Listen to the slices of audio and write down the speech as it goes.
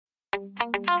Pull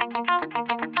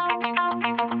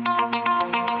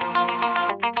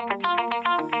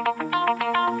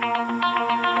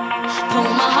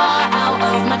my heart out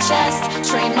of my chest,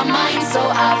 train my mind so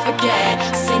I forget.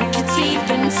 Sink your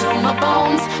teeth into my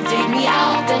bones, dig me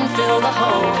out, then fill the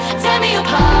hole. Tear me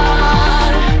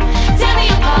apart, tear me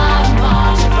apart, and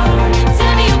watch it burn.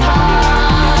 Tear me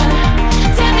apart,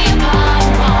 tear me apart,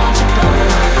 and watch it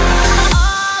burn.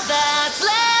 All that's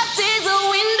left is a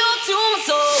window to my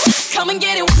soul. Come and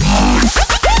get it.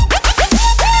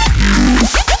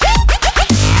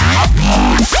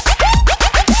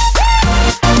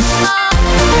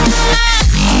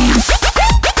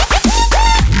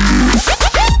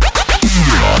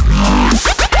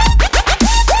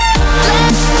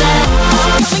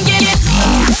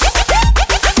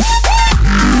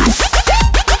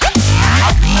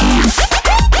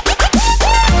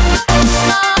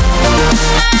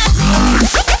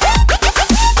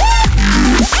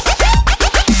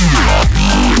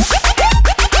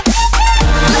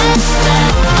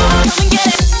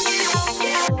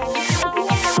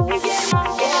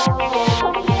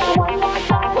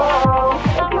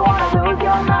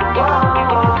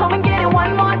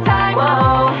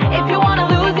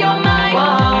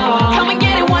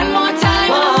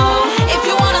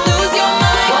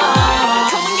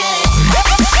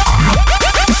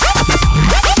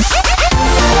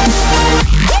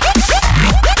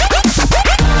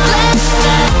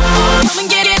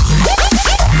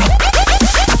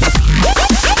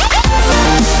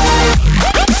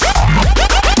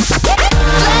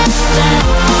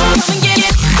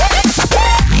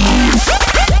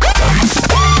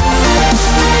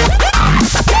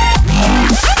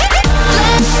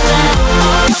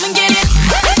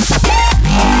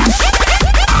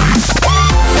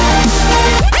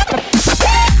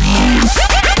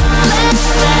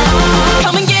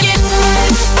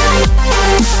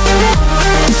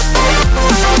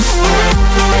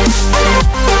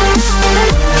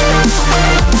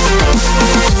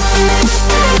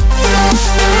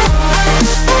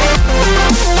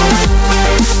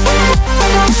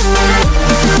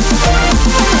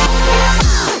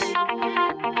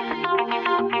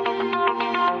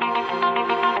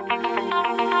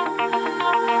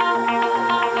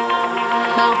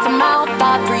 Mouth to mouth,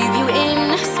 I breathe you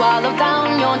in. Swallow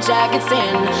down your jacket's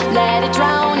in. Let it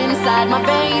drown inside my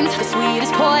veins. The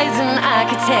sweetest poison I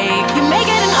could take. You make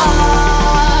it an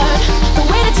art, the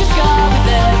way that you scar with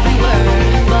every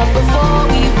word. But before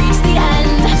we reach